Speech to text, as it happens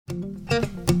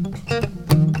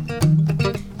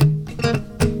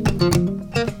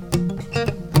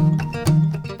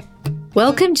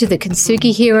Welcome to the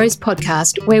Kintsugi Heroes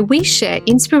podcast, where we share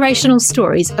inspirational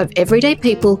stories of everyday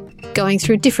people going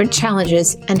through different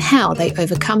challenges and how they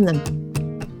overcome them.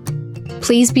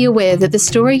 Please be aware that the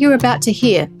story you're about to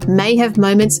hear may have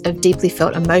moments of deeply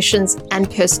felt emotions and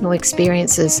personal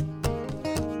experiences.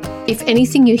 If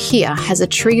anything you hear has a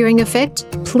triggering effect,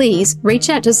 please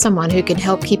reach out to someone who can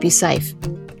help keep you safe.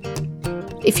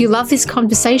 If you love this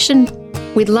conversation,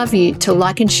 we'd love you to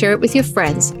like and share it with your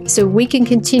friends so we can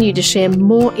continue to share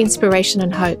more inspiration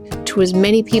and hope to as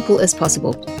many people as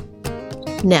possible.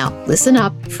 Now, listen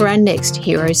up for our next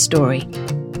hero story.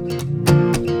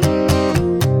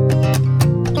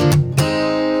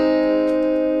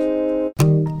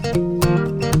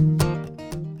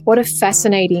 What a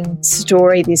fascinating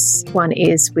story this one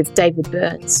is with David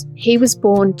Burns. He was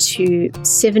born to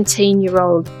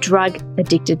 17-year-old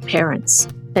drug-addicted parents.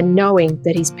 And knowing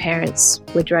that his parents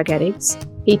were drug addicts,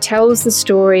 he tells the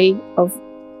story of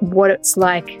what it's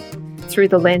like through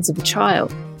the lens of a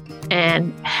child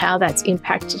and how that's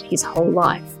impacted his whole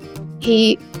life.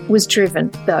 He was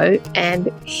driven, though, and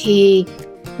he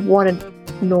wanted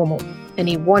normal and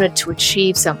he wanted to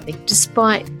achieve something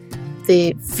despite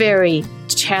the very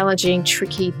challenging,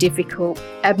 tricky, difficult,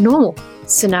 abnormal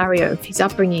scenario of his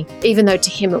upbringing, even though to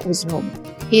him it was normal.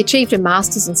 He achieved a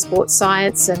master's in sports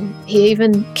science and he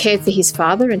even cared for his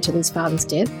father until his father's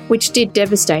death, which did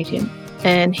devastate him.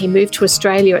 And he moved to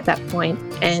Australia at that point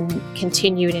and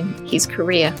continued in his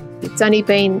career. It's only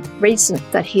been recent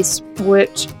that he's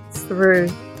worked through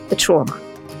the trauma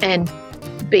and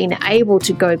been able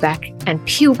to go back and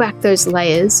peel back those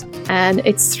layers. And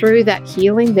it's through that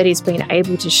healing that he's been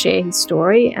able to share his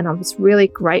story. And I was really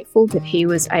grateful that he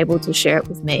was able to share it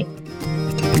with me.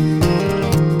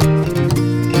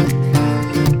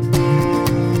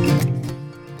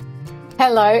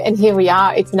 Hello, and here we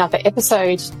are. It's another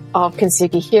episode of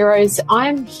Kintsugi Heroes.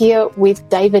 I'm here with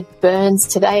David Burns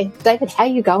today. David, how are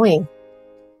you going?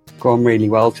 Going really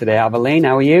well today, Aveline.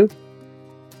 How are you?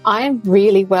 I am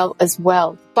really well as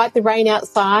well. Despite the rain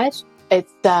outside,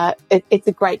 it's a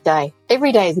great day.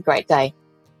 Every day is a great day.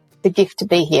 The gift to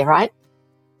be here, right?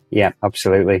 Yeah,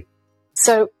 absolutely.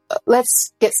 So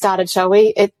let's get started, shall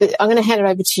we? I'm going to hand it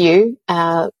over to you.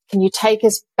 Can you take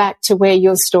us back to where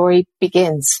your story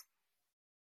begins?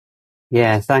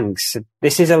 Yeah, thanks.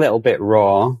 This is a little bit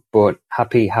raw, but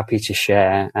happy to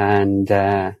share. And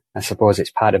I suppose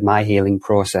it's part of my healing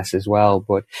process as well.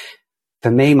 But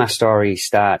for me, my story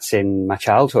starts in my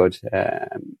childhood.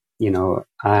 I've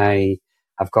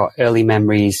got early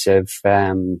memories of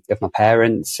my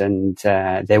parents, and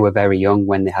they were very young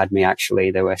when they had me.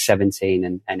 Actually, they were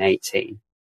 17 and 18,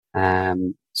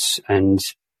 and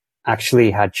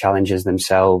actually had challenges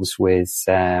themselves with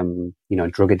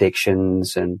drug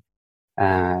addictions and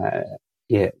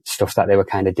stuff that they were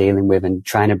kind of dealing with, and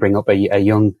trying to bring up a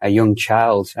young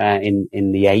child in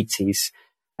the 80s.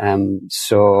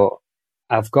 So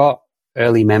I've got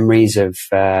early memories of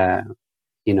a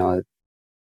lot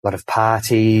of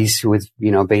parties with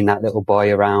being that little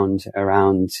boy around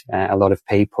a lot of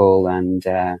people, and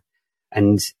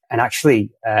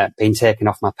actually being taken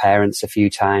off my parents a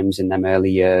few times in them early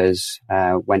years.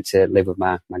 Went to live with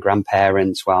my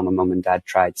grandparents while my mum and dad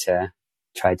tried to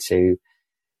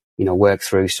work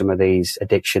through some of these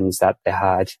addictions that they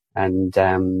had. And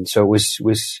so it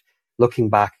was looking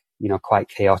back, quite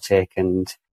chaotic, and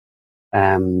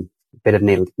a bit of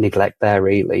neglect there,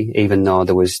 really, even though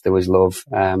there was love.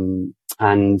 And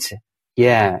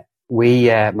yeah,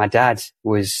 my dad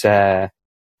was,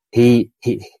 he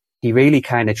really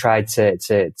kind of tried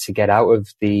to get out of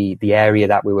the area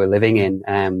that we were living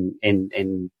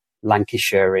in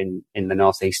Lancashire in the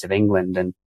northeast of England.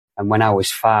 And when I was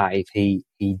 5, he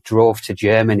drove to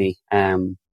Germany,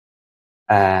 from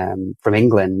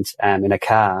England, in a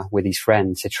car with his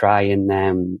friend to try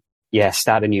and,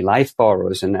 start a new life for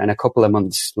us. And a couple of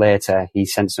months later, he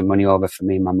sent some money over for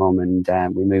me and my mum, and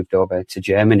we moved over to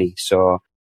Germany. So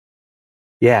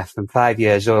yeah, from 5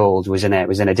 years old, was in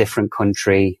a different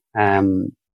country,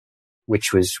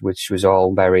 which was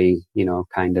all very,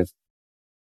 kind of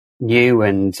new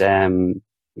and,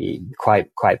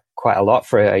 quite a lot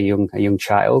for a young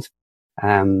child.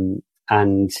 And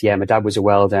yeah, my dad was a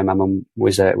welder, my mum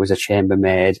was a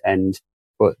chambermaid,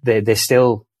 but they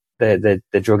still, the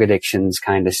drug addictions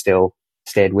kind of still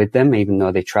stayed with them, even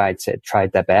though they tried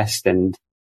their best. And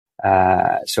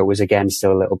so it was, again,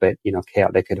 still a little bit,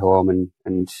 chaotic at home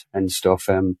and stuff.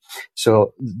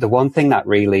 So the one thing that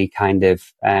really kind of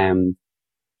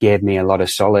gave me a lot of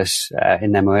solace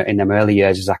in them early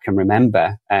years, as I can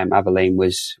remember, Aveline,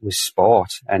 was sport.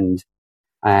 And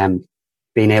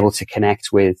being able to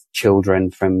connect with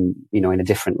children from, in a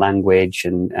different language.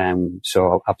 And,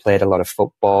 so I played a lot of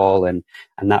football and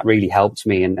that really helped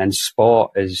me. And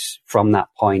sport from that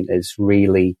point has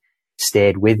really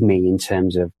stayed with me in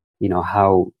terms of,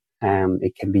 how,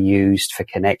 it can be used for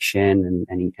connection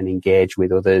and engage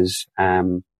with others.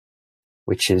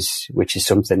 Which is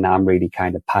something that I'm really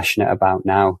kind of passionate about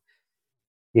now.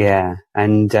 Yeah.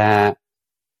 And,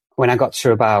 when I got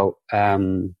to about,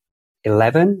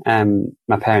 11,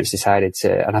 my parents decided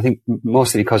to, and I think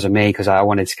mostly because of me, because I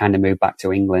wanted to kind of move back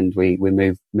to England. We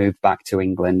moved back to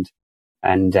England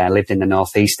and lived in the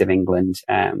northeast of England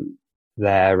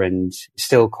there, and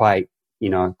still quite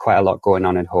a lot going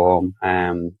on at home,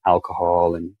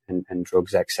 alcohol and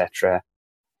drugs, etc.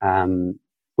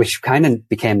 Which kind of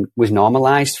was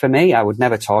normalized for me. I would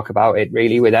never talk about it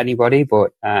really with anybody,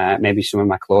 but maybe some of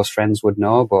my close friends would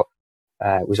know, but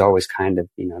it was always kind of,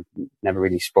 never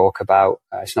really spoke about.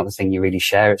 It's not the thing you really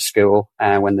share at school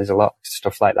when there's a lot of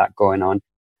stuff like that going on.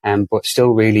 But still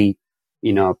really,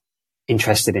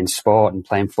 interested in sport and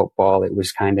playing football. It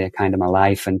was kind of my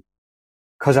life. And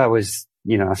because I was,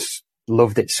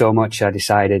 loved it so much, I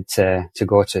decided to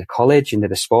go to college and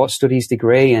did a sports studies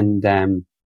degree and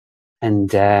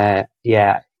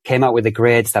came out with the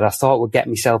grades that I thought would get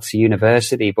myself to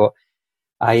university. But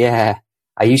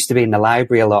I used to be in the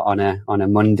library a lot on a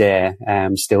Monday,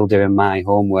 still doing my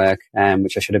homework,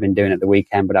 which I should have been doing at the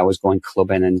weekend, but I was going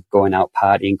clubbing and going out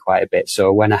partying quite a bit.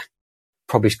 So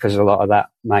probably because a lot of that,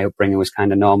 my upbringing was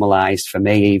kind of normalized for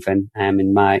me, even,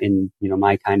 in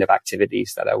my kind of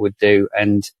activities that I would do.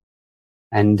 And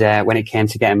when it came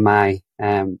to getting my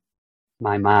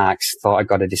marks, thought I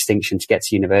got a distinction to get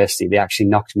to university. They actually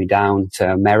knocked me down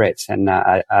to merit, and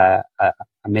I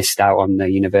missed out on the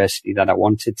university that I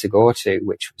wanted to go to,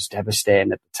 which was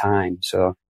devastating at the time.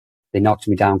 So they knocked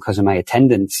me down because of my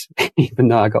attendance, even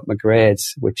though I got my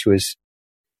grades, which was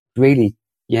really,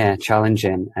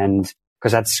 challenging. And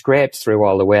because I'd scraped through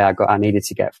all the way, I needed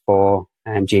to get 4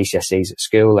 GCSEs at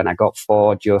school, and I got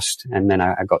 4 just, and then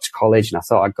I got to college and I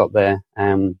thought I got the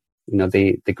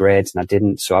grades, and I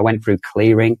didn't. So I went through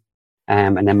clearing,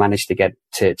 and then managed to get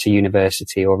to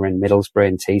university over in Middlesbrough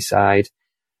and Teesside.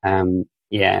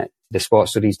 The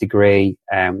sports studies degree,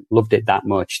 loved it that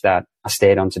much that I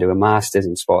stayed on to do a master's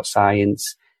in sports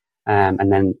science,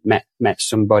 and then met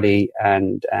somebody,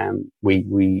 and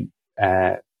we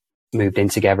moved in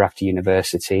together after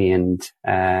university and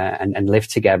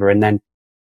lived together. And then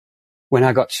when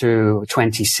I got to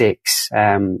 26,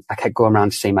 I kept going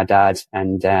around to see my dad,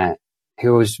 and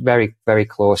who I was very, very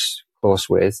close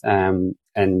with,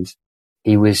 and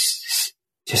he was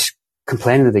just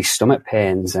complaining of these stomach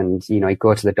pains, and he'd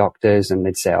go to the doctors and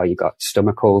they'd say, "Oh, you got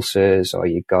stomach ulcers, or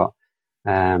you got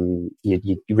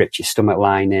you ripped your stomach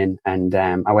lining." And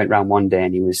I went round one day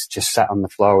and he was just sat on the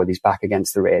floor with his back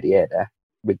against the radiator,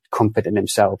 with comforting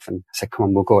himself. And I said, "Come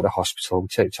on, we'll go to hospital." We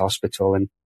took to hospital and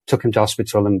took him to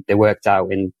hospital, and they worked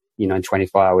out in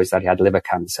 24 hours that he had liver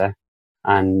cancer,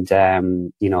 and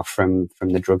from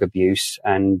the drug abuse,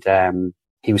 and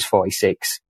he was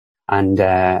 46. And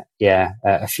a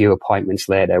few appointments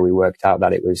later, we worked out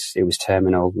that it was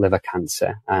terminal liver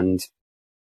cancer, and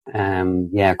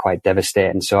quite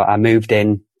devastating. So I moved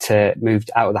out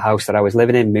of the house that I was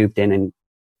living in, moved in and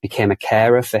became a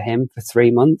carer for him for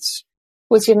 3 months.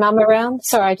 Was your mum around?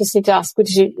 Sorry, I just need to ask. Was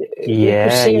she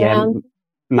around?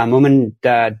 My mum and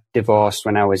dad divorced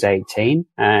when I was 18,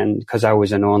 and because I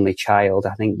was an only child,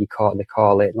 I think they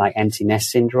call it like empty nest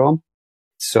syndrome.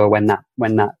 So when that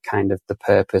kind of the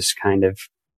purpose kind of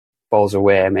falls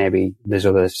away, maybe there's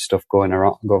other stuff going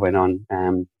on,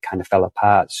 kind of fell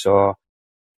apart. So,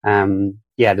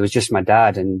 there was just my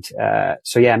dad. And,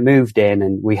 moved in,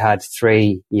 and we had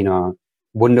 3,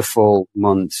 wonderful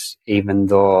months, even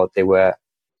though they were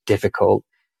difficult.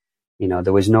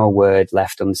 There was no word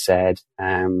left unsaid.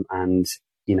 I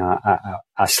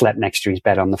slept next to his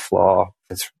bed on the floor,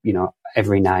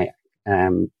 every night.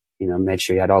 Made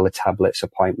sure he had all the tablets,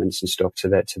 appointments and stuff to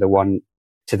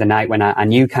the night when I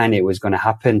knew kind of it was going to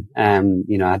happen. I had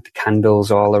the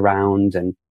candles all around,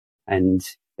 and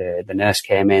the nurse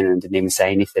came in and didn't even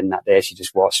say anything that day. She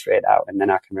just walked straight out. And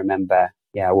then I can remember,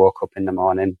 I woke up in the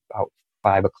morning about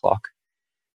 5 o'clock,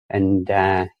 and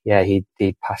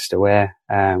he'd passed away.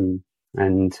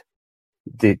 And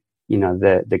the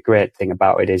great thing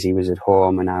about it is he was at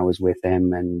home and I was with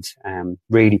him, and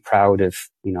really proud of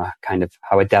kind of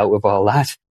how I dealt with all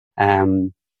that,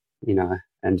 and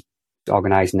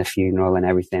organising the funeral and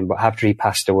everything. But after he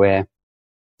passed away,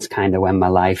 it's kind of when my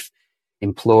life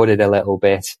imploded a little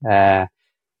bit.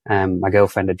 My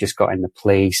girlfriend had just got in the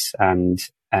police, and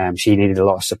she needed a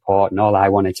lot of support, and all I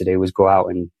wanted to do was go out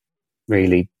and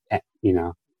really,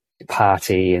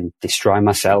 party and destroy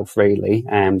myself really,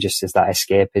 just as that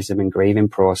escapism and grieving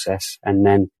process. And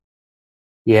then,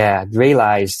 I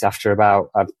realized after about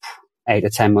 8 or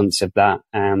 10 months of that,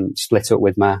 split up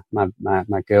with my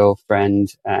girlfriend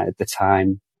at the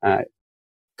time,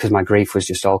 because my grief was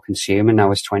just all consuming. I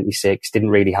was 26, didn't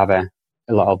really have a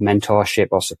lot of mentorship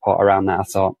or support around that. I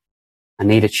thought, I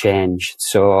need a change.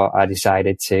 So I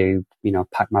decided to,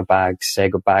 pack my bags, say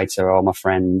goodbye to all my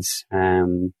friends,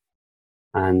 and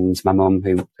my mum,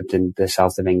 who lived in the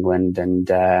south of England, and,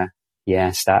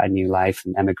 start a new life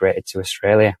and emigrated to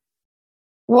Australia.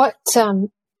 What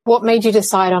made you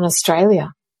decide on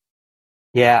Australia?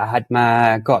 Yeah, I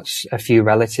had got a few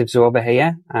relatives over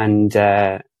here, and,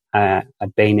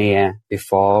 I'd been here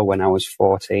before when I was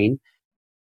 14.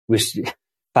 Was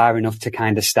far enough to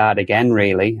kind of start again,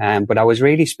 really. But I was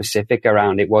really specific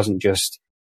around it. Wasn't just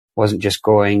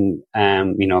going,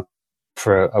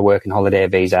 for a working holiday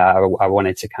visa. I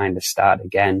wanted to kind of start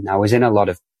again. I was in a lot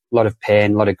of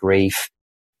pain, a lot of grief.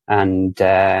 And,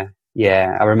 I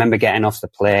remember getting off the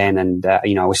plane and,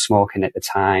 I was smoking at the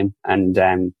time,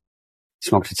 and,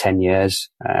 smoked for 10 years.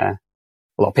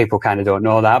 A lot of people kind of don't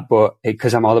know that, but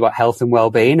because I'm all about health and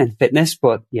well-being and fitness,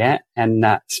 and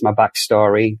that's my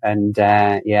backstory. And,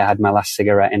 I had my last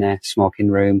cigarette in a smoking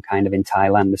room kind of in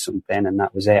Thailand or something. And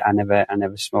that was it. I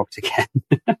never smoked again.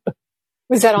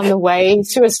 Was that on the way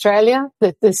to Australia,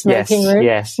 the smoking room?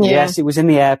 Yes. It was in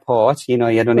the airport. I don't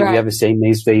know if you've ever seen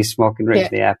these smoking rooms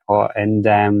in the airport. And,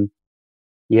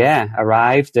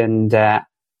 arrived, and,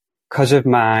 because of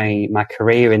my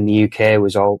career in the UK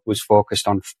was focused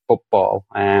on football.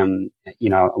 I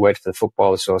worked for the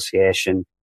Football Association,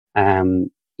 developing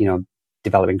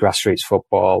grassroots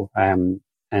football. And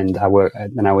I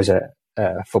was a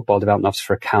football development officer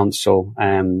for a council,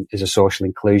 as a social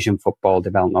inclusion football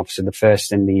development officer, the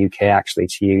first in the UK actually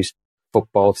to use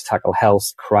football to tackle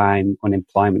health, crime,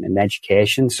 unemployment and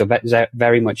education. So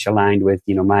very much aligned with,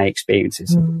 my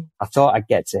experiences. I thought I'd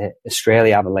get to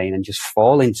Australia, Abilene, and just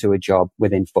fall into a job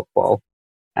within football.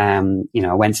 I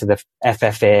went to the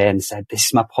FFA and said, this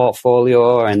is my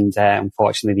portfolio. And,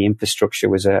 unfortunately the infrastructure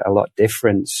was a lot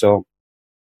different. So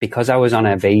because I was on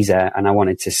a visa and I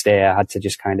wanted to stay, I had to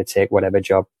just kind of take whatever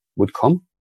job would come.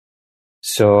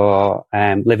 So,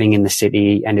 living in the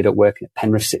city, ended up working at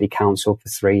Penrith City Council for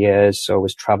 3 years. So I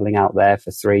was traveling out there for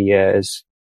 3 years.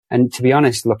 And to be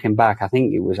honest, looking back, I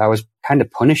think I was kind of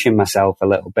punishing myself a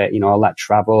little bit, all that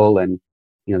travel and,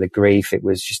 the grief. It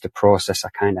was just a process I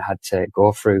kind of had to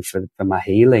go through for my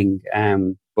healing.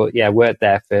 But worked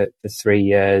there for 3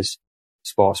 years,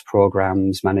 sports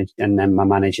programs, managed. And then my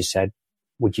manager said,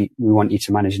 we want you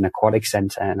to manage an aquatic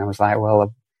centre. And I was like, well, I've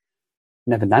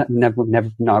never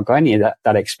not got any of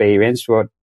that experience, but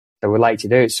I would like to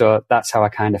do it. So that's how I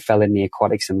kind of fell in the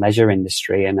aquatics and leisure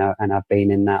industry. And I've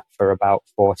been in that for about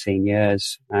 14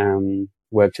 years.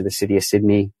 Worked at the City of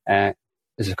Sydney,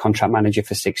 as a contract manager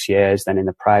for 6 years, then in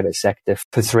the private sector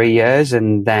for 3 years.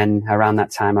 And then around that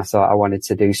time, I thought I wanted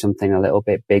to do something a little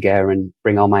bit bigger and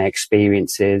bring all my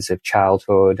experiences of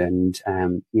childhood and,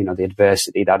 the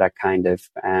adversity that I kind of,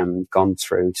 gone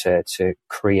through to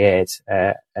create,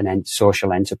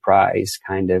 social enterprise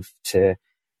kind of to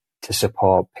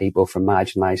support people from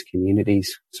marginalized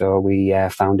communities. So we,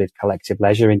 founded Collective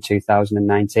Leisure in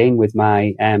 2019 with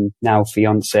my, now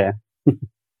fiance.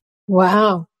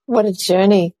 Wow. What a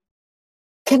journey.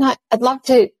 I'd love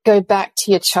to go back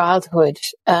to your childhood,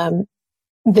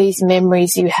 these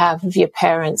memories you have of your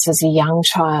parents as a young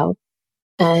child.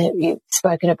 You've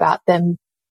spoken about them.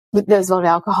 There's a lot of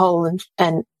alcohol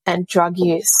and drug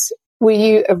use. Were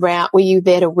you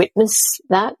there to witness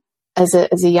that as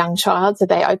a young child? So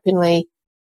they openly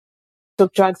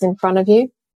took drugs in front of you?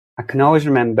 I can always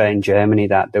remember in Germany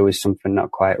that there was something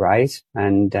not quite right.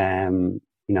 And,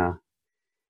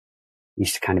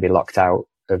 used to kind of be locked out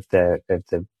of the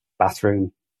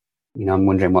bathroom. I'm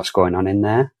wondering what's going on in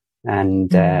there,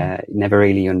 and never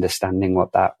really understanding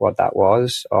what that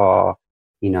was, or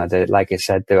like I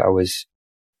said, that I was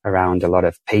around a lot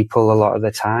of people a lot of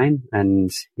the time,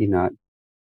 and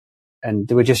and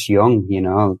they were just young.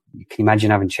 You can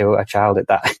imagine having a child at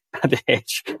that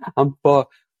age. I'm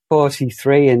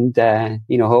 43, and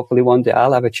hopefully one day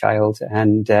I'll have a child,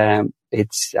 and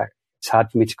it's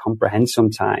hard for me to comprehend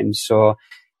sometimes. So,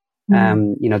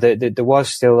 there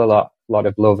was still a lot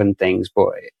of love and things,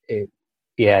 but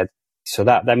so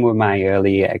them were my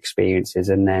early experiences.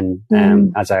 And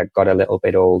then, as I got a little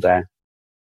bit older,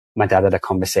 my dad had a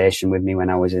conversation with me when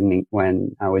I was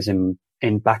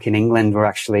back in England. We're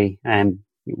actually,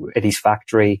 at his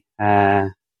factory,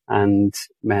 and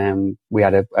we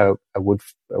had a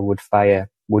wood fire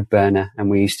wood burner, and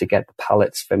we used to get the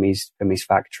pallets from his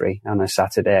factory on a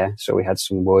Saturday. So we had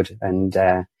some wood, and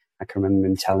I can remember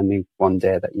him telling me one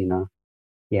day that, you know,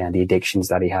 the addictions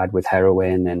that he had with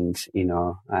heroin, and, you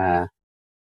know,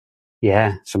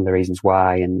 some of the reasons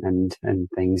why, and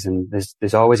things. And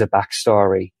there's always a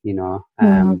backstory, you know,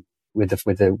 with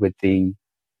the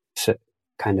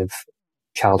kind of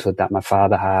childhood that my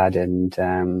father had.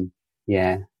 And,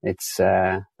 it's,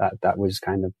 that was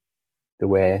kind of the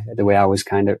way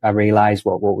I realized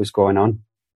what was going on.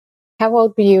 How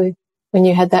old were you when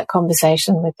you had that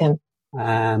conversation with him?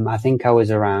 I think I was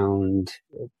around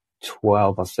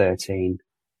 12 or 13.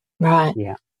 Right.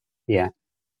 Yeah.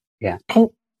 And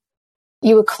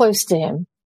you were close to him,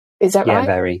 is that right? Yeah,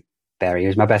 very, very. He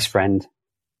was my best friend.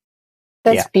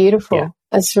 That's beautiful. Yeah.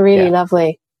 That's really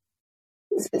lovely.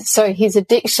 So his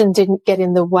addiction didn't get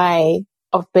in the way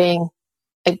of being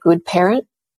a good parent?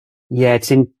 Yeah,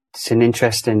 it's an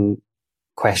interesting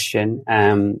question,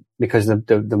 because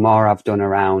the more I've done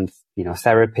around, you know,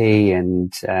 therapy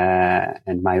and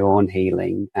my own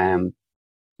healing,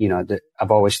 you know,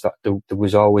 I've always thought there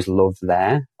was always love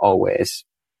there, always.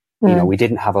 You know, we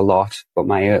didn't have a lot, but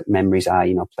my memories are,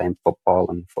 you know, playing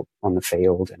football and on the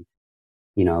field, and,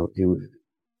 you know,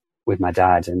 with my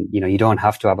dad. And, you know, you don't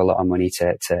have to have a lot of money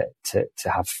to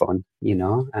have fun, you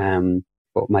know.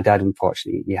 But my dad,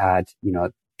 unfortunately, he had, you know,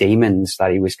 demons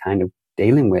that he was kind of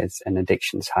dealing with, and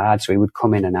addiction's hard. So he would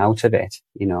come in and out of it,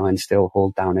 you know, and still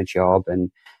hold down a job.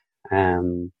 And,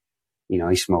 you know,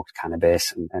 he smoked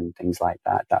cannabis and things like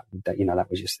that. That, you know, that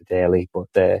was just the daily.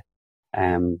 But the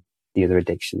other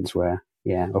addictions were,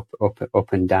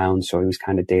 up and down. So he was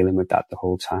kind of dealing with that the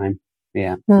whole time.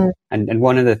 Yeah. And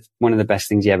one of the best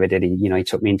things he ever did, he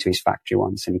took me into his factory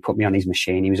once, and he put me on his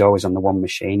machine. He was always on the one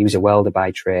machine. He was a welder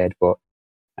by trade, but,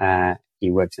 he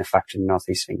worked in a factory in North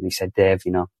East England. He said, Dave,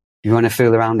 you know, if you want to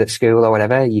fool around at school or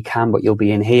whatever, you can, but you'll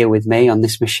be in here with me on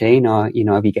this machine. Or, you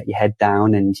know, if you get your head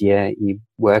down and you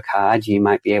work hard, you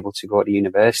might be able to go to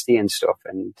university and stuff.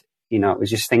 And, you know, it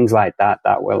was just things like that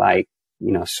were like,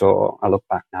 you know, so I look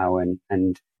back now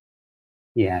and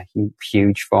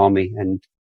huge for me, and,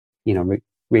 you know,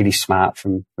 really smart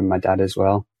from my dad as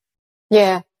well.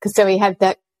 Yeah. Cause so he had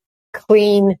that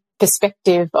clean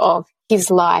perspective of his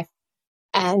life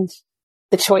and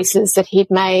the choices that he'd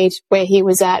made, where he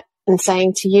was at, and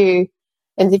saying to you,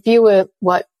 and if you were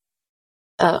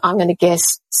I'm going to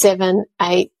guess 7,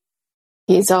 8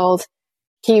 years old,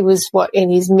 he was in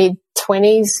his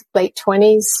mid-20s, late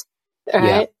 20s,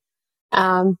 right?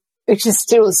 Yeah. Which is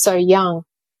still so young.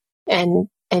 And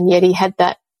yet he had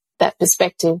that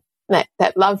perspective,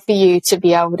 that love for you to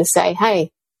be able to say,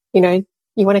 hey, you know,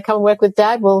 you want to come and work with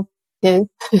Dad? Well, you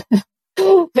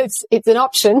know, it's an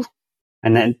option.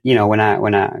 And then, you know, when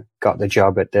I got the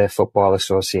job at the Football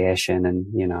Association, and,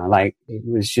 you know, like, it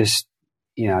was just,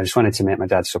 you know, I just wanted to make my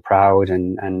dad so proud,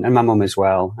 and my mum as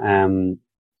well.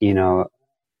 You know,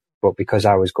 but because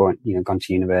I was gone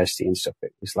to university and stuff,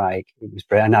 it was brilliant.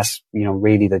 And that's, you know,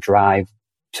 really the drive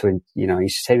to, you know, he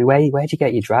used to say, where'd you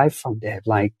get your drive from, Dave?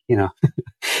 Like, you know,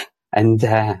 and,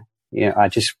 you know, I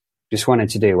just wanted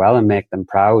to do well and make them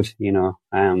proud, you know.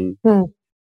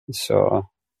 So,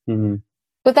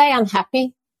 Were they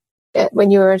unhappy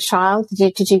when you were a child?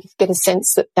 Did you get a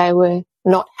sense that they were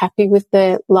not happy with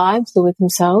their lives or with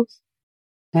themselves?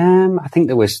 I think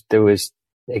there was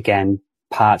again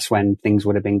parts when things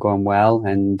would have been going well,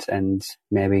 and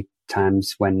maybe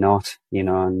times when not, you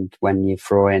know. And when you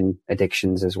throw in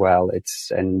addictions as well,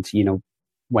 and you know,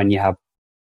 when you have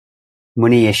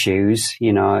money issues,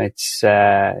 you know, it's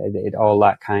all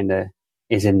that kind of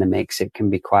is in the mix. It can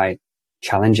be quite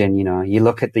challenging, you know. You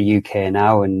look at the UK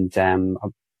now and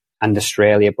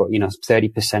Australia, but, you know,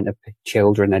 30% of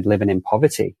children are living in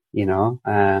poverty, you know.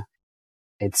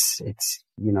 It's,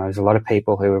 you know, there's a lot of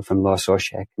people who are from low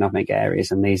socioeconomic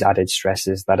areas, and these added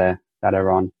stresses that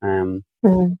are on.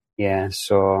 Yeah.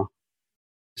 So,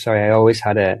 sorry, I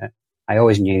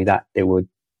always knew that they would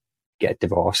get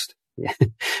divorced. Yeah.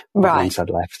 Right. Once I'd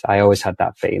left, I always had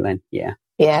that feeling. Yeah.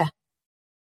 Yeah.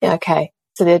 Okay.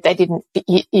 So they didn't,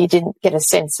 you didn't get a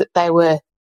sense that they were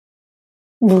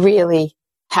really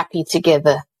happy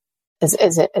together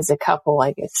as a couple,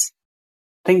 I guess.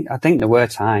 I think there were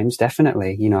times,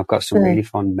 definitely. You know, I've got some really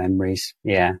fond memories.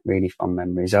 Yeah, really fond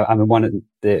memories. I mean, one of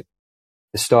the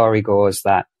story goes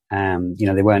that, you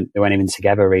know, they weren't even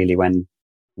together really when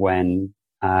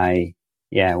I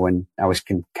was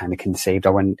kind of conceived,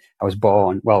 or when I was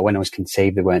born. Well, when I was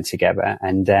conceived, they weren't together.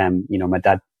 And, you know, my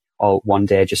dad one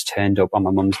day just turned up on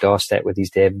my mum's doorstep with his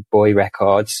David Bowie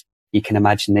records. You can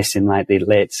imagine this in like the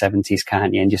late 70s,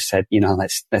 can't you? And just said, you know,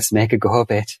 let's make a go of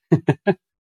it.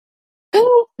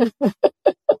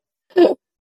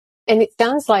 And it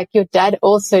sounds like your dad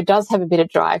also does have a bit of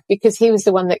drive, because he was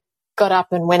the one that got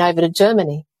up and went over to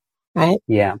Germany, right?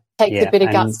 Yeah. Takes a bit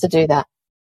of guts to do that.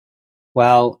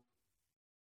 Well,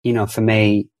 for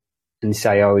me, and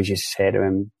so I always just say to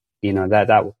him,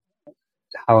 that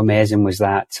how amazing was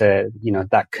that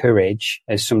that courage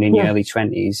as somebody in your early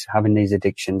 20s, having these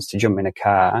addictions, to jump in a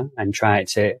car and try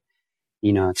to,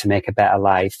 to make a better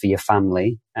life for your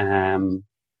family,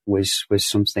 was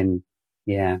something,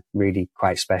 really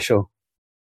quite special.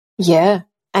 Yeah.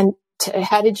 And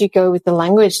how did you go with the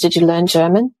language? Did you learn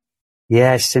German?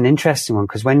 Yeah, it's an interesting one,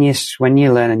 because when you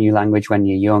learn a new language when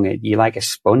you're young, you're like a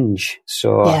sponge.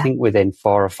 So I think within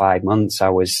 4 or 5 months, I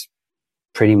was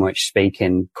pretty much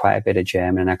speaking quite a bit of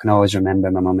German. And I can always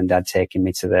remember my mum and dad taking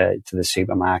me to the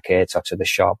supermarket or to the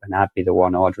shop, and I'd be the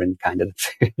one ordering kind of the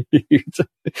food.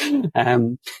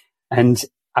 And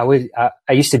I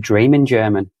used to dream in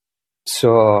German.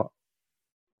 So,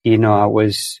 I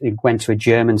went to a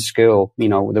German school.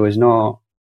 There was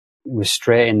was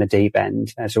straight in the deep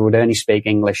end. So we'd only speak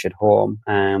English at home.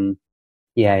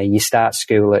 You start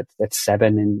school at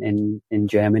 7 in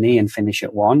Germany and finish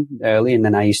at 1 early. And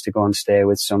then I used to go and stay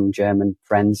with some German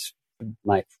friends,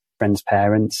 like friends'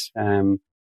 parents. There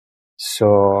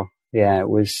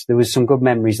was some good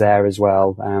memories there as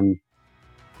well.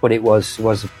 But it was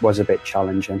a bit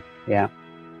challenging. Yeah.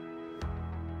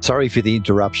 Sorry for the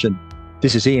interruption.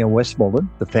 This is Ian Westmoreland,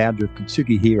 the founder of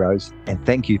Kintsugi Heroes, and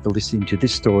thank you for listening to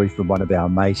this story from one of our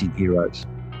amazing heroes.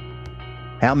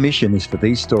 Our mission is for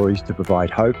these stories to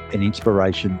provide hope and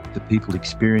inspiration to people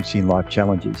experiencing life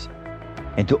challenges,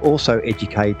 and to also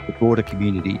educate the broader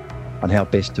community on how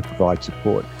best to provide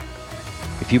support.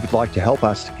 If you would like to help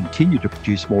us to continue to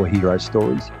produce more hero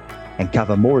stories and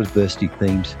cover more adversity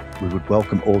themes, we would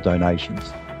welcome all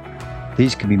donations.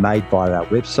 These can be made via our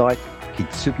website,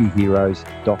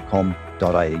 kintsugiheroes.com.au.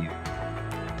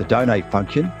 The donate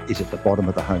function is at the bottom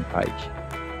of the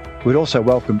homepage. We'd also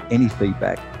welcome any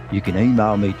feedback. You can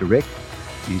email me direct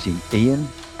using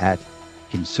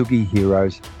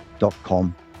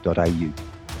ian@kintsugiheroes.com.au.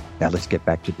 Now let's get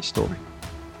back to the story.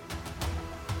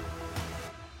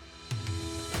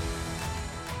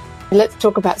 Let's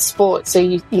talk about sports. So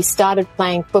you started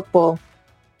playing football.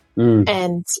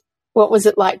 And what was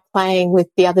it like playing with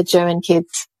the other German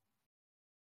kids?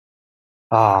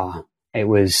 It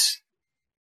was,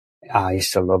 I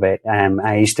used to love it.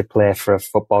 I used to play for a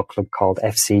football club called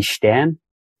FC Stern.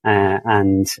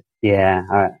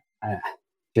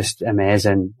 Just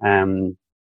amazing.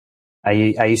 I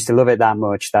used to love it that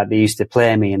much that they used to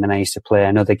play me, and then I used to play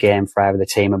another game for either the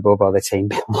team above or the team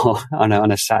below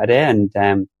on a Saturday. And,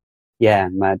 my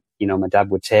dad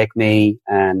would take me,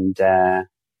 and,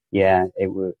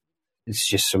 it's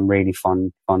just some really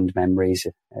fond memories.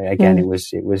 Again, it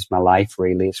was my life,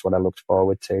 really. It's what I looked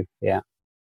forward to. Yeah.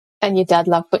 And your dad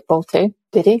loved football too,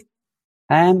 did he?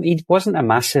 He wasn't a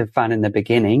massive fan in the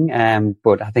beginning,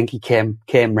 but I think he came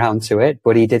round to it.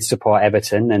 But he did support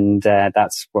Everton, and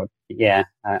that's what,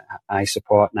 I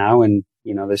support now. And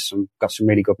got some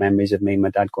really good memories of me and my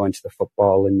dad going to the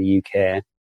football in the UK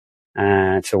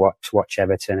to watch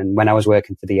Everton. And when I was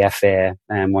working for the FA,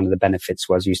 one of the benefits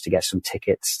was used to get some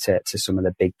tickets to some of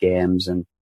the big games, and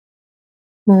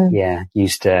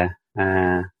used to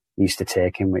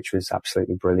take him, which was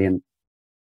absolutely brilliant.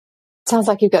 Sounds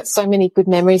like you've got so many good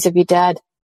memories of your dad.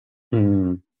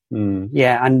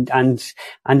 Yeah, and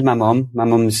my mum. My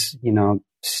mum's,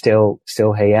 still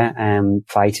here,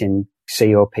 fighting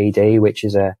COPD, which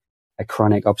is a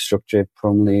chronic obstructive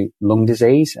pulmonary lung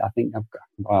disease. I think I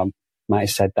might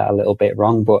have said that a little bit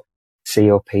wrong, but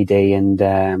COPD, and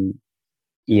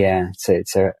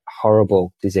it's a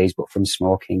horrible disease, but from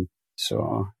smoking.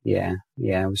 So I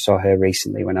saw her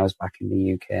recently when I was back in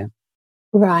the UK.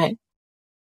 Right.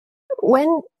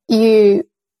 When you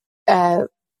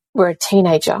were a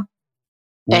teenager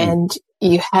and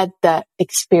you had that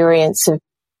experience of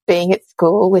being at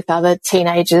school with other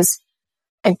teenagers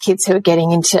and kids who are getting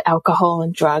into alcohol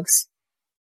and drugs,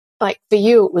 like for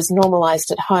you, it was normalized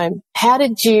at home. How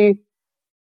did you,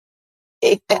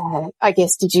 did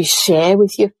you share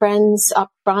with your friends up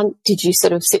front? Did you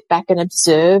sort of sit back and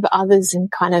observe others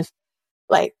and kind of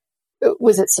like,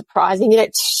 was it surprising?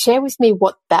 Share with me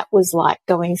what that was like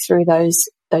going through those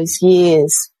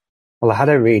years. Well, I had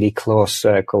a really close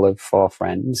circle of 4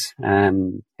 friends,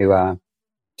 who are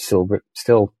still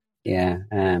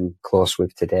close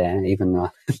with today, even though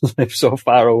I live so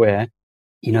far away.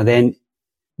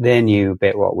 They knew a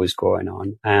bit what was going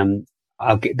on.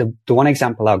 The one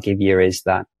example I'll give you is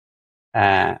that,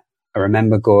 I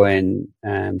remember going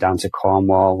down to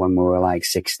Cornwall when we were like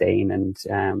 16, and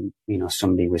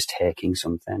somebody was taking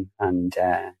something, and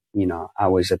I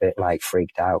was a bit like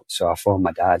freaked out. So I phoned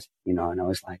my dad, and I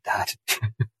was like, Dad,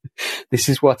 this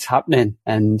is what's happening.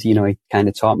 And, he kind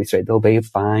of taught me through it. They'll be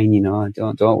fine,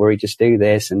 don't worry, just do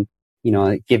this. And,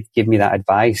 give me that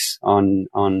advice on,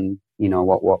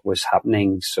 what was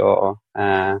happening. So,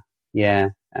 so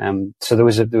there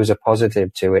was a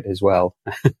positive to it as well.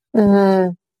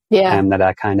 That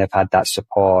I kind of had that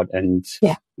support and,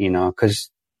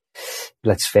 cause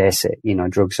let's face it,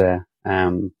 drugs are,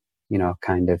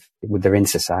 kind of, they're in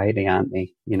society, aren't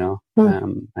they?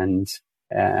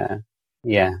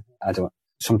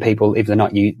 Some people, if they're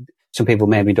not some people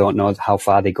maybe don't know how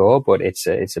far they go, but it's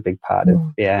a big part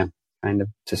of, kind of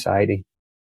society.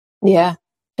 Yeah.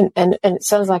 And it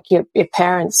sounds like your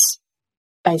parents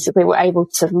basically were able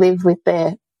to live with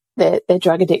their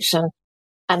drug addiction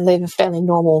and live a fairly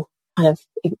normal kind of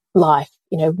life,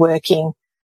 working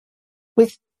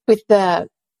with the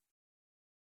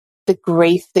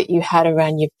grief that you had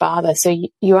around your father. So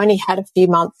you only had a few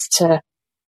months to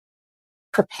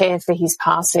prepare for his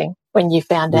passing when you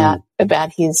found out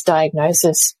about his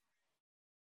diagnosis.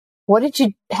 How did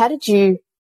you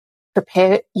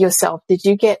prepare yourself? Did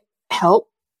you get help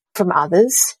from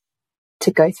others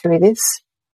to go through this?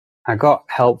 I got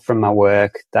help from my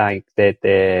work. They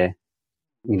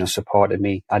supported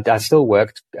me. I still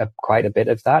worked quite a bit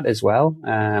of that as well,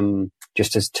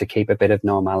 just to keep a bit of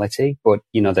normality. But,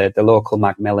 the local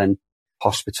Macmillan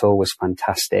hospital was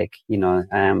fantastic.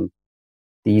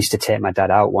 They used to take my dad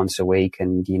out once a week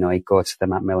and, he'd go to the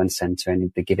Macmillan Centre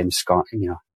and they'd give him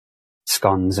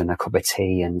scones and a cup of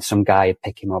tea, and some guy would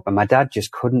pick him up. And my dad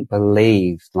just couldn't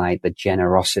believe like the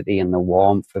generosity and the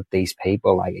warmth of these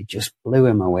people. Like it just blew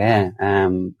him away.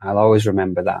 I'll always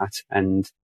remember that.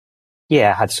 And I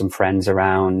had some friends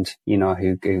around,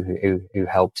 who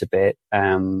helped a bit.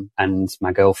 And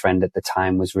my girlfriend at the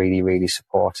time was really, really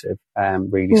supportive,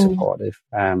 supportive.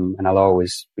 And I'll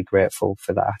always be grateful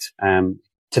for that.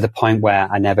 To the point where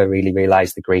I never really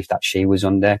realized the grief that she was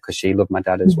under, because she loved my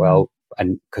dad as well.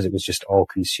 And because it was just all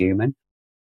consuming.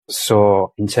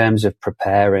 So in terms of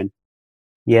preparing,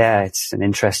 it's an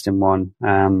interesting one.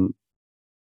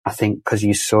 I think because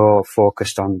you're so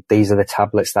focused on these are the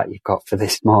tablets that you've got for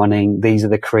this morning. These are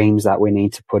the creams that we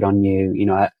need to put on you.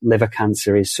 Liver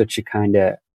cancer is such a kind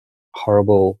of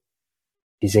horrible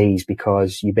disease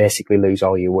because you basically lose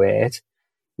all your weight,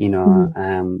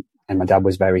 and my dad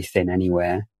was very thin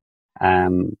anyway.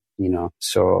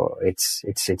 So it's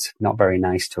not very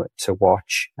nice to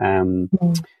watch.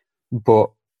 But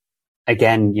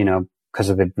again, because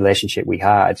of the relationship we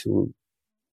had,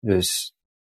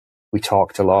 we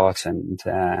talked a lot and,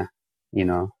 we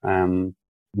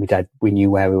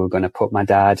knew where we were going to put my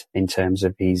dad in terms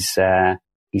of his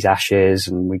ashes,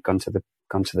 and we'd gone to the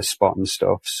spot and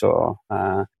stuff. So,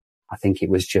 I think it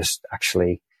was just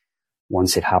actually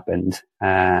once it happened,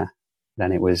 then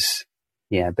it was,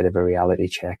 a bit of a reality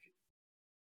check.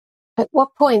 At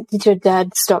what point did your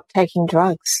dad stop taking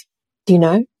drugs? Do you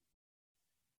know?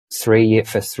 3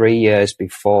 years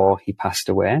before he passed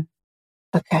away.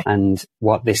 Okay. And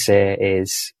what they say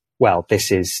is,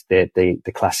 this is the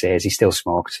class A is he still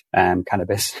smoked,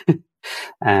 cannabis.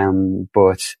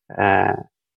 But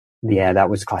that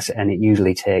was class A, and it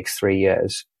usually takes 3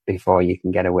 years before you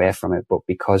can get away from it. But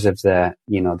because of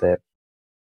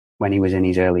when he was in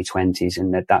his early 20s,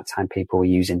 and at that time people were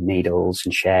using needles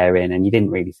and sharing, and you didn't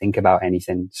really think about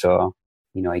anything. So,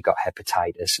 he got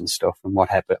hepatitis and stuff, and what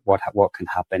can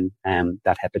happen,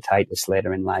 that hepatitis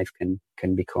later in life can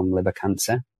become liver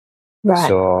cancer. Right.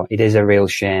 So it is a real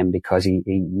shame because he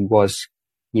was,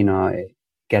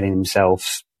 getting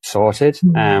himself sorted.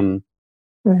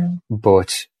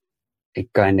 But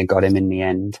it kind of got him in the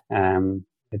end.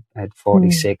 At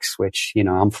 46, which,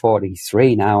 I'm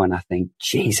 43 now, and I think,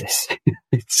 Jesus,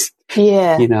 it's,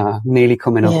 nearly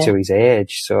coming up to his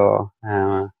age. So,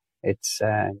 it's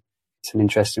an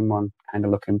interesting one, kind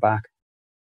of looking back.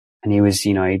 And he was,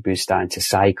 he was starting to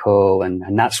cycle,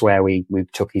 and that's where we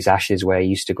took his ashes, where he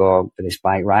used to go for this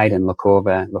bike ride and look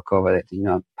over,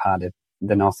 part of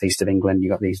the northeast of England. You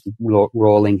got these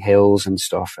rolling hills and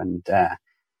stuff. And,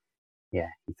 he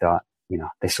thought,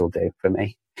 this will do for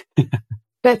me.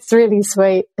 That's really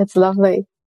sweet. That's lovely.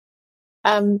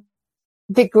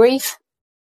 The grief,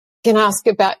 can I ask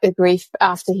about the grief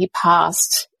after he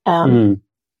passed? Did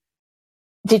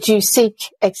you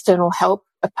seek external help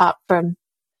apart from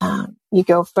your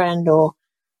girlfriend or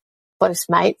close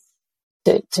mates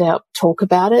to help talk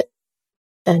about it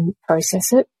and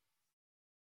process it?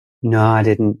 No, I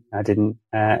didn't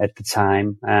at the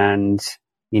time. And,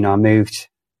 I moved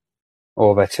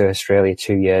over to Australia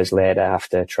 2 years later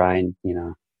after trying,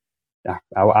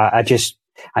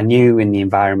 I knew in the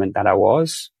environment that I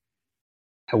was,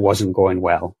 it wasn't going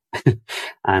well.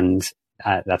 And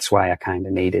that's why I kind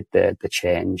of needed the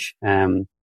change. And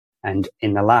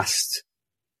in the last,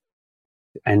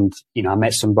 and, you know, I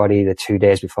met somebody the 2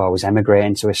 days before I was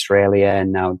emigrating to Australia,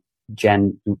 and now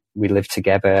Jen, we live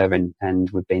together and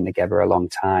we've been together a long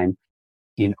time.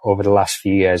 You know, over the last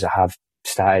few years, I have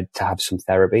started to have some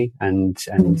therapy, and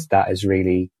that has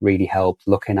really, really helped,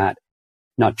 looking at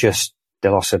not just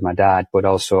the loss of my dad, but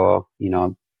also, you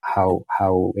know,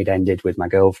 how it ended with my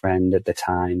girlfriend at the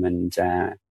time. And,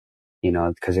 you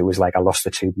know, because it was like I lost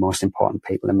the two most important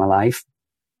people in my life.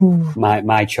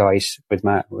 My choice with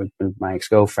my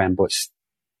ex-girlfriend,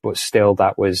 but still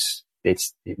that was, it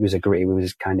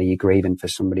was kind of you grieving for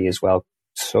somebody as well.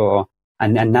 So,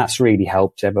 and that's really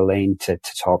helped, Everline, to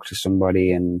talk to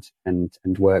somebody and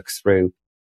work through,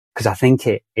 because I think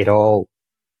it all,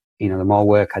 you know, the more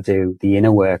work I do, the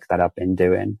inner work that I've been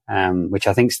doing, which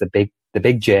I think is the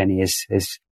big journey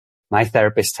is my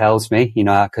therapist tells me, you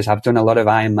know, because I've done a lot of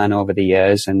Ironman over the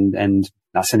years, and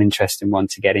that's an interesting one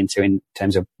to get into in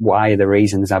terms of why the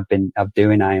reasons I'm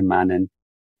doing Ironman.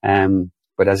 And,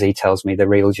 but as he tells me, the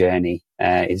real journey,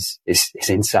 is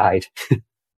inside.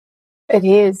 It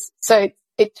is. So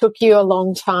it took you a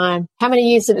long time. How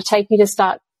many years did it take you to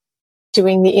start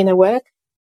doing the inner work?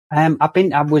 I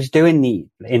was doing the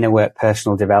inner work,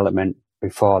 personal development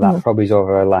before that, probably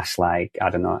over the last, like, I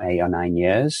don't know, 8 or 9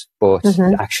 years, but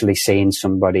actually seeing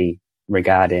somebody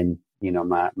regarding, you know,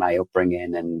 my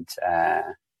upbringing and,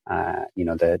 you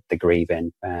know, the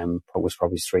grieving, was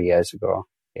probably 3 years ago.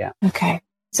 Yeah. Okay.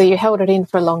 So you held it in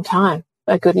for a long time,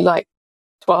 a good, like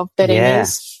 12, 13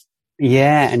 years.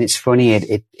 Yeah. And it's funny,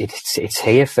 it's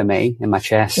here for me in my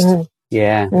chest.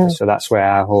 Yeah. So that's where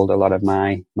I hold a lot of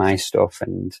my stuff.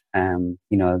 And,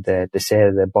 you know, they say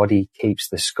the body keeps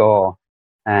the score.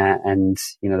 And,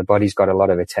 you know, the body's got a lot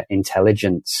of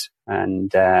intelligence,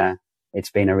 and, it's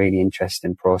been a really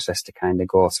interesting process to kind of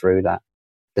go through that.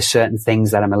 There's certain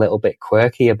things that I'm a little bit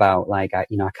quirky about, like, I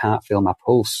can't feel my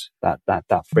pulse.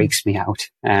 That freaks me out.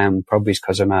 Probably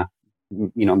because of my,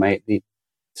 you know, the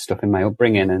stuff in my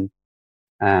upbringing.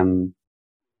 And,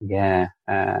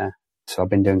 so I've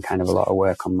been doing kind of a lot of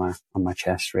work on my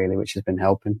chest, really, which has been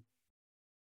helping.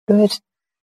 Good.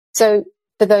 So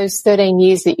for those 13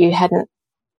 years that you hadn't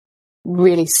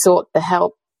really sought the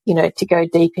help, you know, to go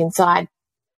deep inside,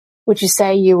 would you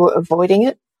say you were avoiding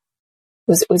it?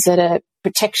 Was it a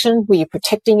protection? Were you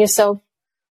protecting yourself,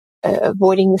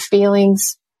 avoiding the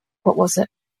feelings? What was it?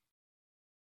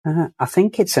 I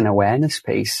think it's an awareness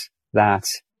piece that,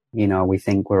 you know, we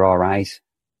think we're all right.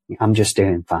 I'm just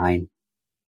doing fine.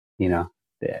 You know,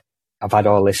 I've had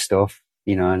all this stuff,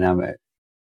 you know, and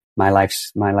my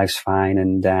life's fine.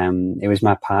 And, it was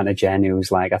my partner, Jen, who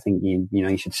was like, I think you know,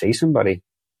 you should see somebody.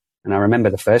 And I remember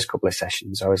the first couple of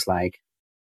sessions, I was like,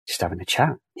 just having a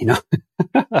chat, you know,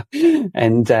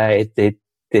 and, it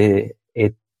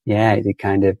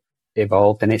kind of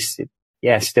evolved, and it's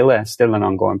still an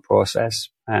ongoing process.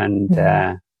 And,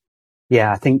 I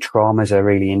think trauma is a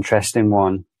really interesting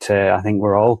one I think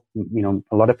we're all, you know,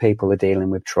 a lot of people are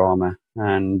dealing with trauma,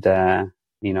 and,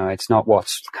 you know, it's not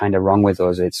what's kind of wrong with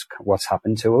us, it's what's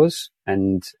happened to us.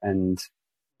 And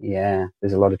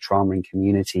there's a lot of trauma in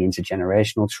community,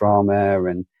 intergenerational trauma,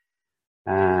 and,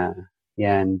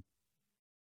 and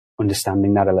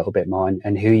understanding that a little bit more,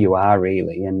 and who you are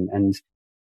really. And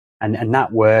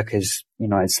that work is, you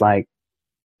know, it's like,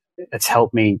 it's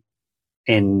helped me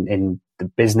in the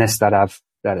business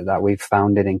that we've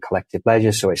founded in Collective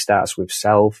Leisure. So it starts with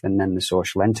self, and then the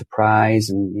social enterprise,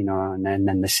 and, you know, and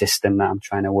then the system that I'm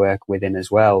trying to work within as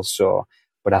well. So,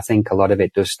 but I think a lot of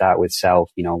it does start with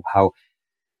self, you know,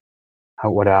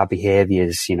 what are our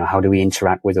behaviors, you know, how do we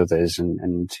interact with others,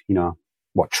 and, you know,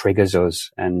 what triggers us.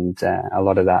 And, a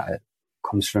lot of that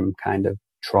comes from kind of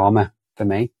trauma for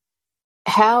me.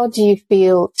 How do you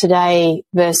feel today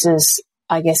versus,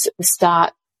 I guess, at the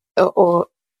start, or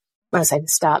when I say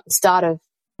the start of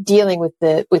dealing with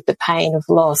the pain of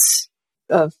loss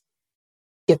of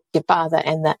your father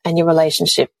and your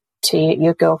relationship to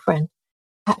your girlfriend?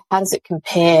 How does it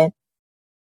compare,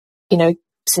 you know,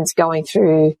 since going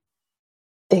through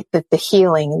the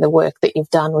healing and the work that you've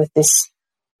done with this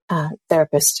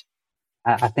therapist?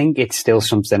 I think it's still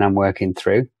something I'm working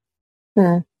through.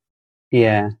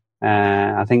 Yeah.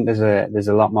 I think there's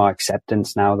a lot more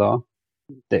acceptance now, though,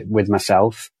 with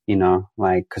myself, you know,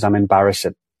 like, cause I'm embarrassed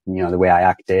at, you know, the way I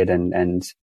acted, and,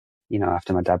 you know,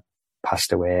 after my dad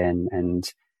passed away, and,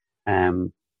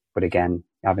 but again,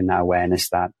 having that awareness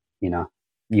that, you know,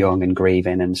 young and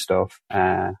grieving and stuff,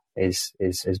 has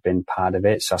been part of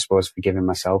it. So I suppose forgiving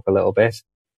myself a little bit.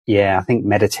 yeah, I think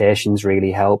meditation's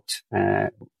really helped,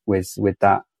 with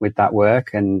that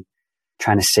work, and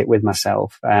trying to sit with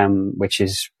myself, which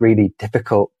is really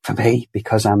difficult for me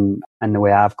because and the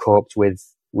way I've coped with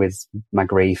my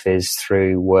grief is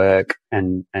through work,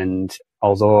 and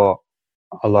although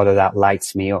a lot of that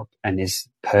lights me up and is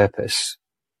purpose,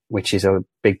 which is a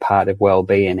big part of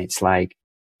well-being, it's like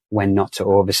when not to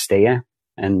oversteer.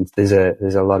 And there's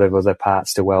a lot of other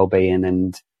parts to well-being,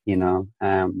 and, you know,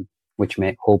 which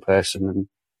make whole person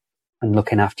and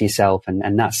looking after yourself.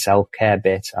 And that self-care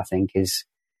bit, I think is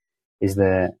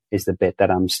the bit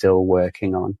that I'm still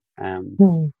working on.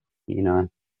 You know,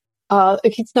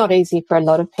 it's not easy for a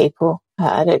lot of people.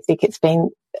 I don't think it's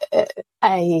been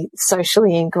a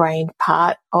socially ingrained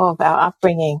part of our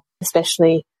upbringing,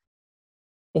 especially,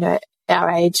 you know, our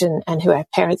age and who our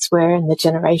parents were and the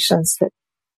generations that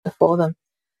before them.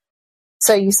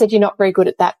 So you said you're not very good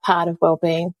at that part of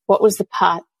well-being. What was the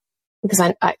part? Because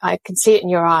I can see it in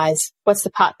your eyes. What's the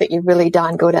part that you're really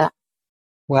darn good at?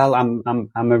 Well,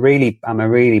 I'm a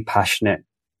really passionate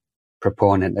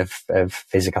proponent of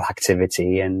physical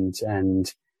activity, and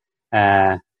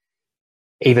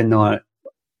even though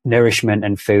nourishment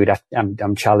and food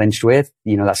I'm challenged with,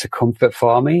 you know, that's a comfort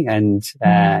for me, and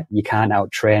you can't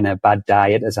out-train a bad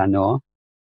diet, as I know.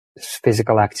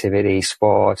 Physical activity,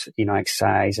 sport, you know,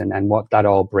 exercise, and what that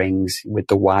all brings with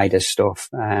the wider stuff,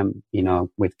 you know,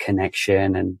 with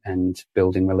connection and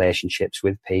building relationships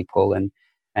with people,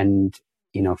 and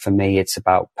you know, for me, it's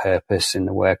about purpose in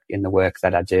the work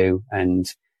that I do, and,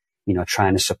 you know,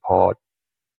 trying to support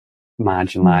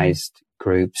marginalized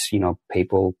groups, you know,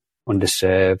 people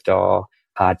underserved or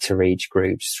hard to reach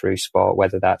groups through sport,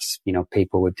 whether that's, you know,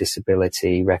 people with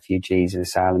disability, refugees and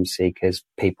asylum seekers,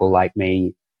 people like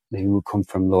me who come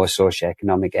from low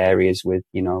socioeconomic areas with,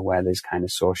 you know, where there's kind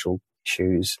of social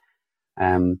issues.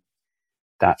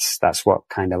 That's what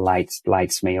kind of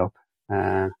lights me up.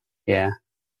 Yeah.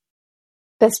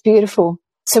 That's beautiful.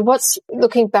 So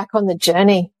looking back on the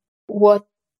journey, what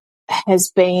has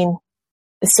been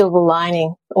a silver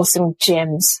lining or some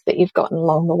gems that you've gotten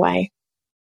along the way?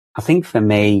 I think for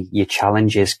me, your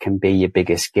challenges can be your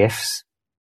biggest gifts.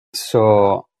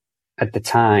 So at the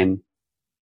time,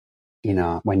 you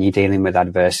know, when you're dealing with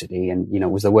adversity, and, you know,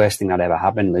 it was the worst thing that ever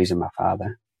happened, losing my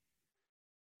father.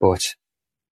 But,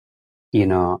 you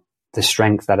know, the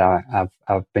strength that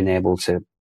I've been able to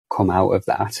come out of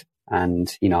that.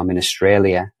 And, you know, I'm in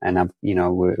Australia, and you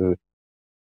know, we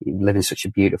live in such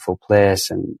a beautiful place,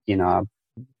 and, you know,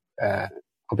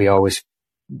 I'll be always,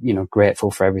 you know,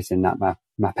 grateful for everything that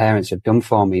my parents have done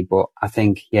for me. But I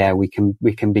think, yeah, we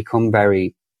can become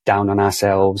very down on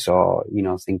ourselves, or, you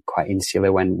know, think quite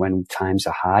insular when times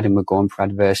are hard and we're going for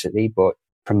adversity. But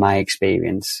from my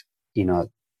experience, you know,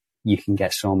 you can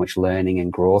get so much learning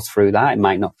and growth through that. It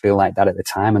might not feel like that at the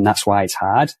time, and that's why it's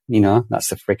hard. You know, that's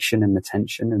the friction and the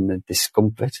tension and the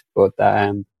discomfort. But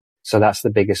so that's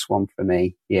the biggest one for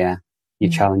me. Yeah,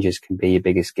 your challenges can be your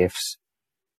biggest gifts.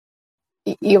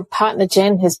 Your partner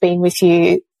Jen has been with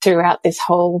you throughout this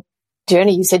whole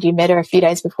journey. You said you met her a few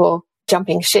days before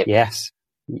jumping ship. Yes,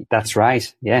 that's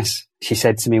right. Yes, she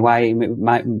said to me, "Why are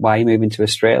you moving to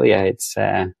Australia? It's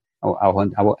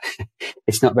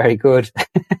it's not very good."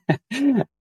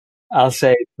 I'll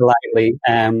say it politely.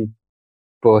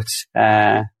 But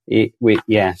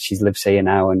she's lives here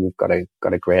now, and we've got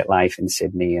a great life in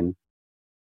Sydney. And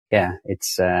yeah,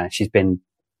 it's she's been,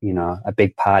 you know, a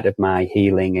big part of my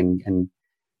healing and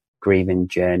grieving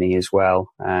journey as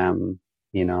well.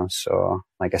 You know, so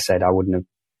like I said, I wouldn't have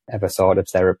ever thought of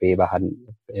therapy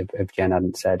if Jen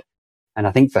hadn't said. And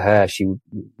I think for her, she, you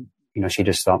know, she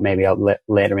just thought maybe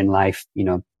later in life, you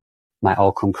know, might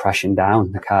all come crashing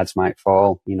down. The cards might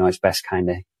fall. You know, it's best kind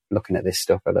of looking at this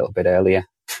stuff a little bit earlier.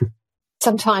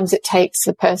 Sometimes it takes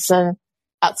the person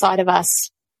outside of us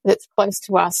that's close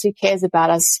to us, who cares about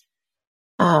us,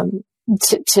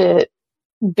 to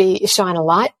shine a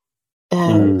light,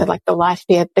 like the light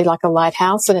be like a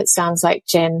lighthouse. And it sounds like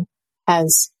Jen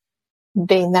has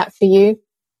been that for you,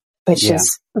 which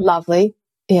is lovely.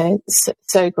 You know,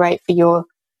 so great for your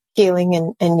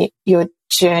healing and your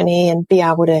journey, and be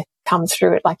able to come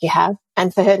through it like you have.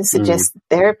 And for her to suggest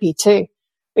therapy too,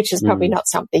 which is probably not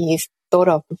something you've thought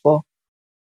of before.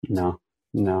 No.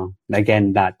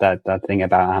 Again, that thing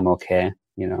about I'm okay.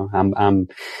 You know, I'm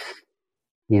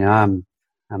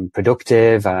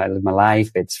productive. I live my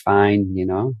life. It's fine. You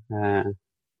know,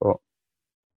 but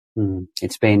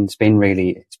it's been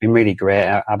really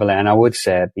great, Abilene. And I would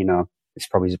say, you know, it's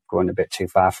probably going a bit too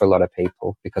far for a lot of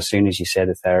people, because as soon as you say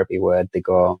the therapy word, they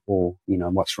go, "Oh, you know,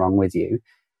 what's wrong with you?"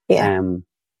 Yeah.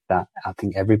 That I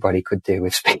think everybody could do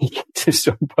with speaking to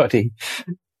somebody.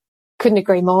 couldn't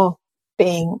agree more,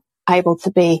 being able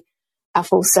to be our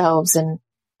full selves and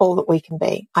all that we can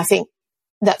be. I think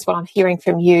that's what I'm hearing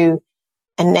from you.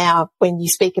 And now when you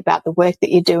speak about the work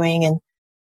that you're doing and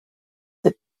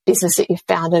the business that you've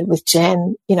founded with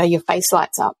Jen, you know, your face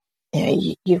lights up. You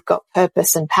know, you've got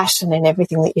purpose and passion in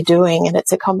everything that you're doing. And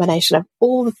it's a combination of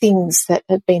all the things that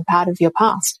have been part of your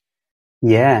past.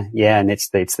 Yeah. And it's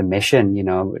the mission, you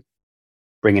know,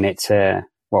 bringing it to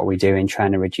what we do in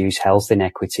trying to reduce health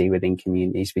inequity within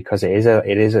communities, because it is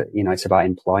a, you know, it's about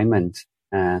employment.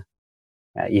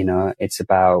 You know, it's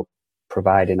about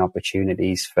providing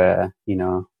opportunities for, you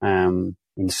know,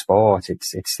 in sport.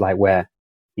 It's like where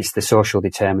it's the social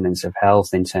determinants of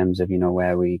health in terms of, you know,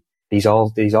 where these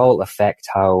all affect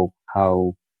how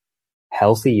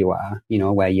healthy you are, you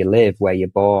know, where you live, where you're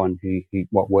born,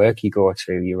 what work you go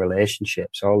to, your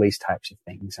relationships, all these types of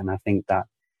things. And I think that,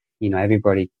 you know,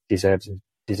 everybody deserves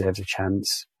a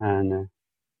chance and,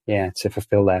 to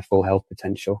fulfill their full health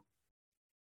potential.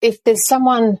 If there's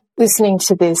someone listening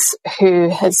to this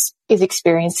who is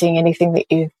experiencing anything that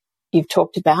you've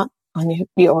talked about on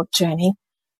your journey,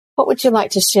 what would you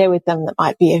like to share with them that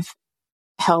might be of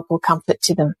help or comfort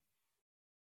to them?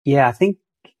 Yeah, I think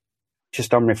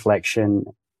just on reflection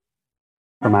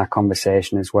from our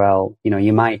conversation as well, you know,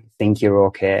 you might think you're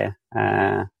okay,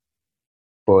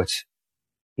 but,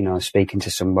 you know, speaking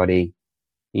to somebody,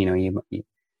 you know,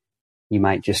 you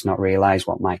might just not realize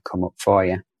what might come up for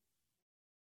you.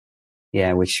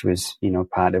 Yeah, which was, you know,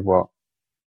 part of what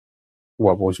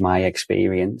was my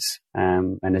experience,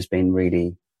 and has been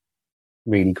really,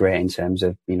 really great in terms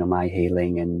of, you know, my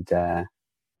healing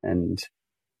and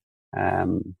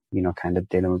you know, kind of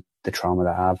dealing with the trauma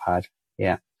that I've had.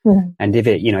 Yeah. Mm-hmm. And if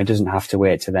it, you know, it doesn't have to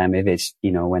wait to them. If it's,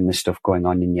 you know, when there's stuff going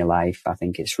on in your life, I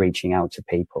think it's reaching out to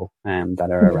people, that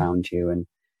are around you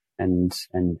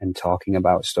and talking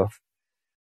about stuff.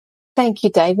 Thank you,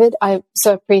 David. I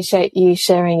so appreciate you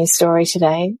sharing your story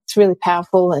today. It's really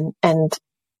powerful and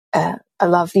I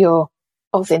love your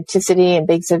authenticity and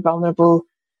being so vulnerable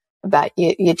about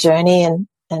your journey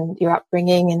and your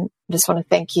upbringing. And I just want to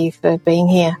thank you for being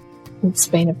here. It's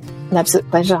been an absolute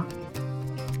pleasure.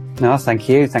 No, thank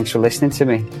you. Thanks for listening to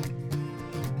me.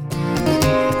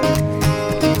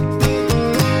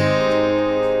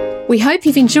 We hope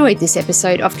you've enjoyed this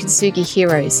episode of Kintsugi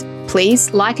Heroes.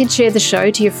 Please like and share the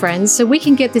show to your friends so we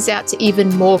can get this out to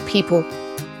even more people.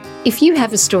 If you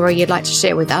have a story you'd like to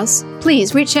share with us,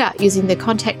 please reach out using the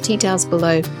contact details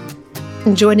below.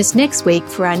 And join us next week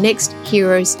for our next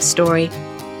hero's story.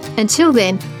 Until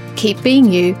then, keep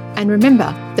being you and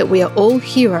remember that we are all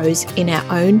heroes in our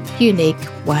own unique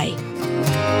way.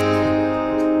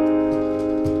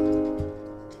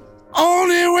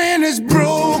 Only when it's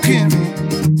broken.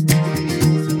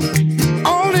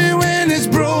 Only when it's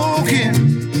broken.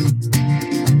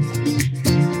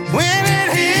 When it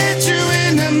hits you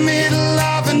in the middle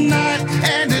of the night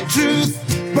and the truth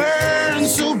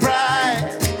burns so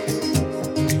bright.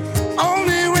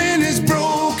 Only when it's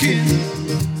broken.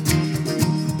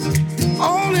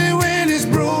 Only when it's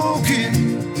broken.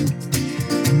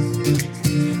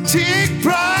 Take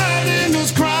pride in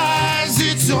those cries.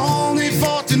 It's only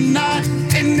for tonight,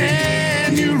 and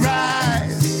then you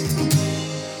rise.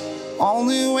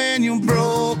 Only when you're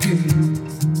broken.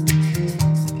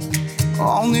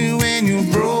 Only when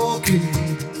you're broken.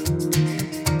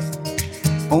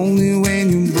 Only when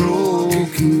you're